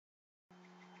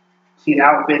See the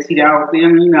outfit, you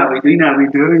know how we do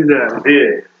that.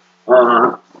 Yeah.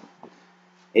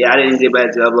 Yeah, I didn't get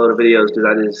back to upload the videos because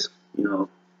I just, you know,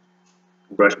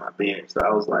 brushed my beard. So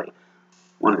I was like,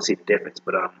 wanted to see the difference.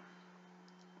 But I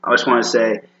just want to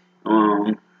say,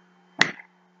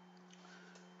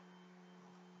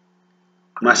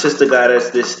 my sister got us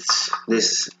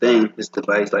this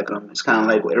device. Like it's kind of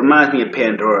like, it reminds me of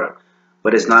Pandora,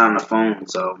 but it's not on the phone.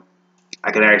 So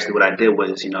I could actually, what I did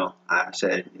was, you know, I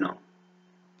said, you know,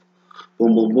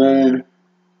 boom, boom, boom,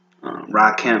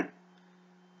 Rakim,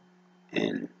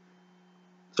 and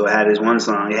so I had this one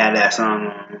song. It had that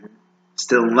song,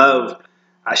 Still in Love.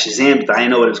 I Shazammed it. I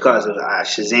didn't know what it was called, so I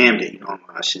Shazammed it. You know,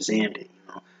 I Shazammed it.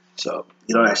 You know, so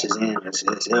you know that Shazam, it's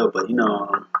ill, but you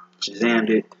know, Shazammed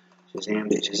it,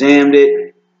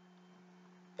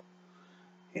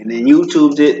 and then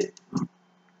YouTubed it,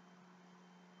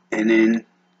 and then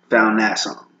found that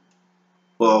song.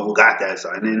 Well, got that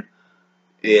song, and then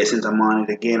yeah, since I'm on it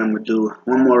again, I'm gonna do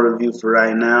one more review for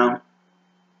right now,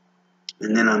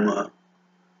 and then I'm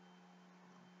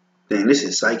Dang, this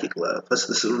is Psychic Love.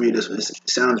 Let's read this one. It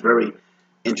sounds very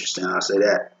interesting. I'll say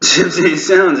that. It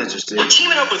sounds interesting. We're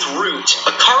teaming up with Root,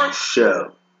 a current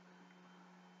show.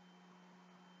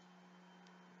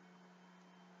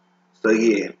 So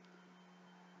yeah,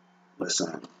 let's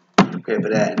prepare for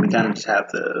that. And we kind of just have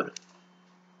to.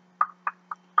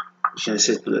 We shouldn't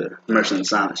sit through the commercial in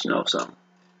silence, you know. So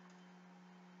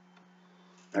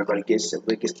everybody gets the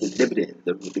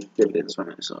dividends from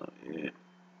it. So yeah.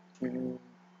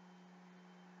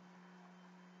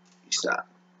 Stop.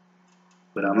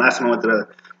 But last time I went to the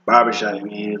barbershop, I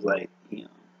mean, it was like, you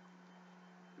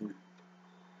know,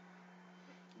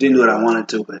 didn't do what I wanted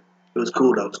to, but it was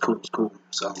cool though. It was cool.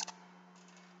 So it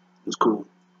was cool.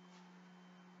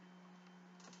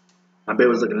 My beard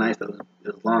was looking nice though.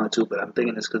 It was long too, but I'm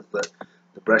thinking it's because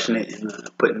the brushing it and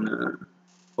putting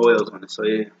oils on it. So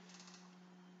yeah.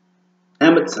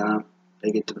 Hammer time.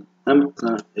 They get to the hammer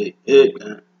time. Hey.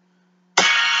 Yeah.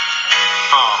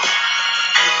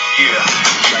 You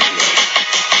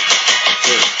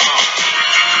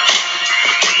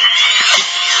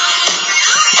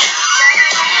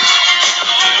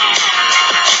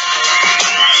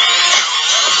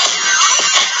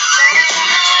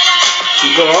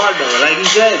go hard though, like he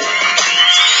said.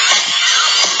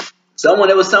 Someone,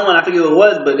 I forget who it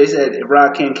was, but they said if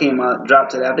Rakim came out,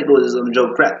 dropped today, I think it was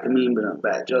Joe Crack. I mean, but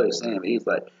Bad Joe is saying, but he's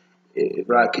like, if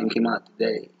Rakim came out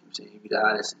today, I'm saying he'd be the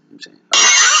hottest. I'm saying,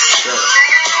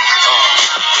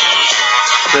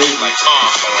 crazy. Like,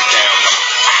 going down.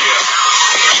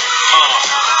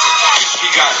 She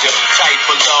got the type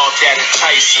of love that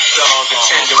entices a dog and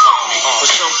tender with me. But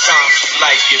sometimes she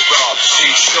like it raw. She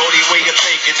shorty way of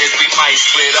thinking is we might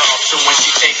split off. So when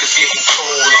she think it's getting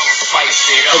cold, spice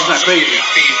it up. That's not crazy.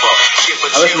 Fever. Give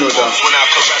her chill bumps when I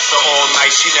caress her all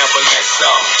night. She never lets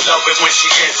up. Love it when she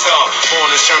gets up.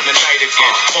 Mornings turn to night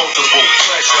again. Multiple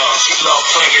pleasure. She love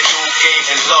playing new games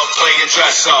and love playing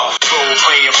dress up. Role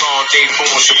playing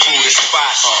rendezvous on secluded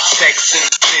spots. Sex in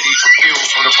the city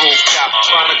reviews on the rooftop.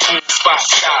 Trying to cool spot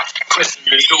stop. Christmas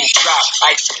the new drop.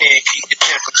 Ice can't keep the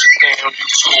temperature down. You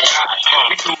too hot.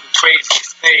 We do the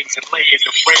craziest things and lay in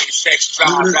the rain. Sex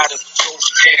drives out of control.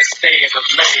 She can't stay in the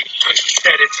lane. She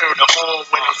said it turn her on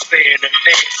when I'm saying the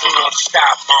name. So don't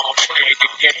stop, mama, playing the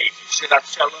game. Should I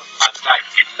tell her I like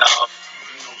it, love?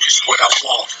 You know just what I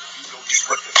want. You know just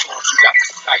what the thought. You got the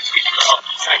psychic love.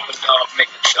 Type of love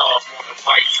make a dog wanna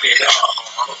wipe it up.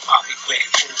 I'm a poppy playing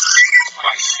fool.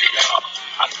 Spice it up.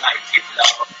 I like it,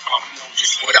 love. You know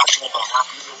just what I want.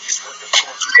 You know just what the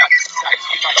thought. You got the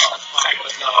psychic love. Type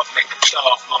of love make a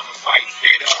dog wanna wipe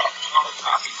it up. I'm a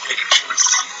poppy playing fool.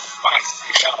 Spice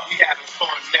it up. We having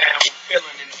fun now. We're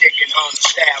feeling and digging on the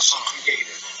style she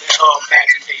created. Let her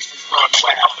imaginations run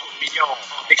wild. Put me on.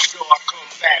 Make sure I come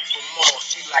back for more.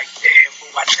 She like, damn, boo,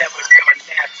 I never done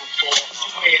that before. She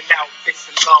wearing outfits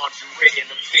and lingerie and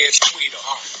a fair sweeter.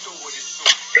 The stewardess suit,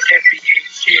 the NBA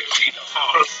cheerleader.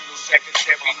 Personal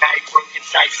secretary night, working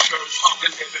tight skirts.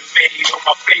 The living maid on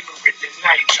my favorite, the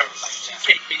night nurse. She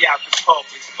take me out to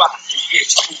public spots and get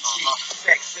Gucci.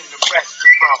 Sex in the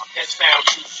restaurant, that sounds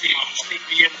juicy. Sneak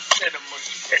me in the cinema,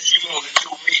 she said she wanna do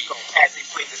me. As they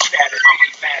play the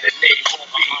Saturday matinee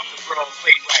movie. The girl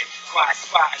play right, quiet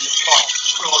spot in the park.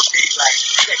 Broad daylight,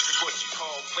 sex is what she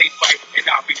call play right, and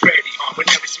I'll be ready.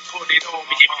 Whenever she put it on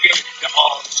me again, the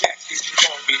objective she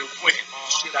want me to win.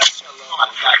 Should I tell her I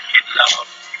like it, love?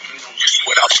 You know just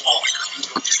what I want. You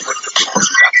know just what the thought.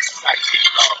 You got the psychic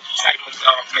love. Type of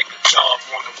love make a dog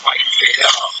wanna wipe it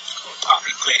up.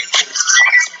 Poppy playing fools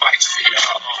trying to spice it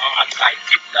up. I like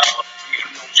it, love. You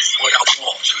know just what I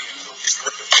want. You know just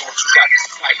what the thought. You got the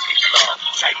psychic love.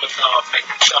 Type of love, make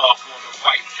the dog wanna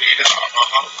wipe it up.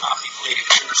 I'll be playing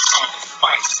cool songs,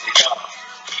 spice it up.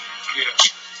 Yeah.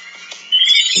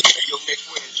 Hey, yo, Mick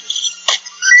Williams, just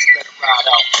let it ride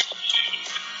out. You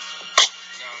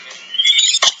know what I mean?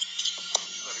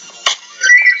 Let it go from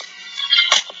there, man.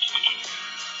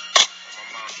 My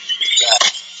mom just get back.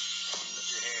 Let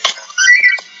your head down.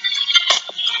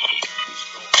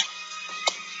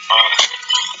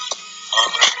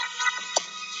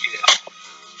 Yeah.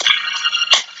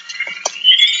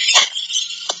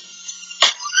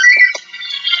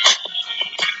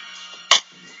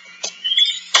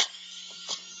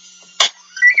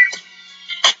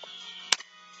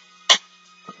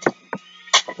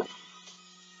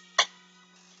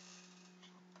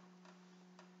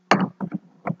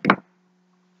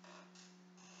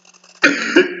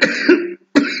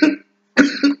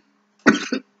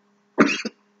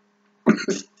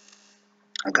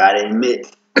 I gotta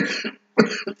admit,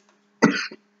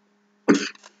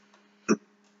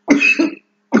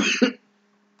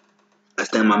 I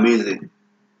stand my music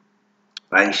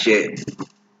like shit.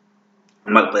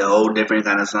 I'm about to play a whole different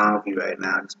kind of song for you right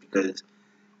now, just because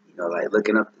like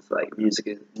looking up this like music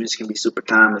can be super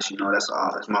timeless. That's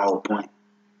all. That's my whole point.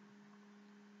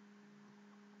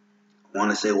 I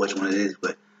want to say which one it is,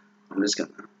 but I'm just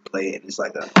gonna play it. It's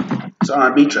like it's an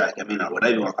R&B track. I mean, or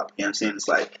whatever you want to call it. You know what I'm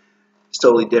saying? It's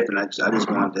totally different. I just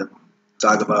wanted to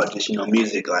talk about just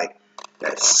music like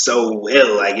that's so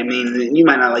ill. Like I mean, you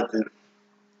might not like the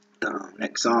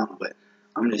next song, but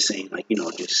I'm just saying like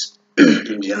just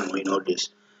in general,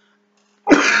 just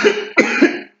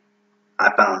I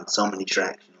found so many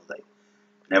tracks, like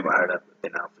never heard of,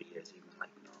 been out for years, even like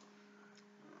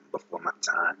before my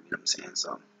time. You know what I'm saying?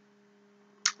 So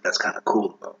that's kind of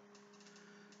cool about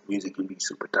music can be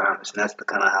super timeless, and that's the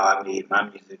kind of how I made my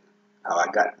music, how I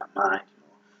got in my mind.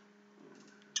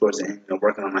 Towards the end,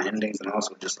 working on my endings, and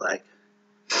also just like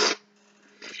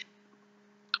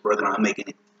working on making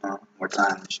it more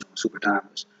timeless, super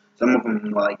timeless. Some of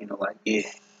them were like, yeah,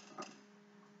 um,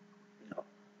 you know,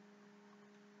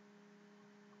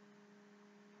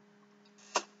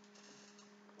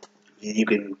 you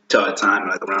can tell the time,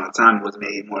 like around the time it was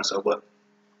made more so, but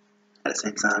at the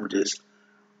same time, just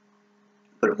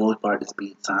for the most part, it's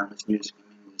being timeless music. I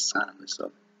mean, it's timeless,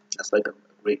 so that's like a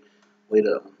great way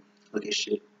to look at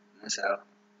shit. And that's how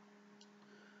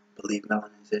Believe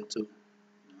Melanin said too.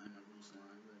 I know who's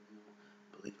line,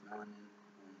 but Believe Melanin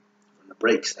from the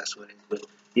breaks. That's what it is. But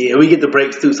yeah, we get the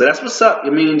breaks too, so that's what's up. I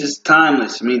mean, just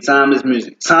timeless. I mean, timeless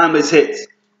music, timeless hits.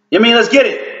 I mean, let's get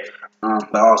it.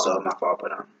 But also my fault,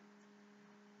 but I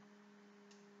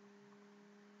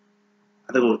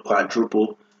think it was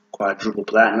quadruple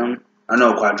platinum. I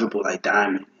know quadruple like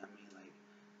diamond.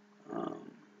 I mean, like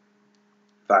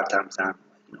 5 times diamond.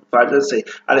 Like, five. Let's say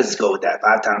I just go with that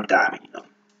 5 times diamond.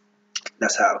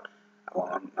 That's how I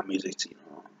want my music to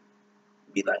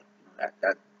be like.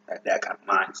 That kind of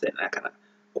mindset and that kind of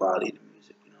quality of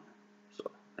music.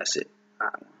 So that's it.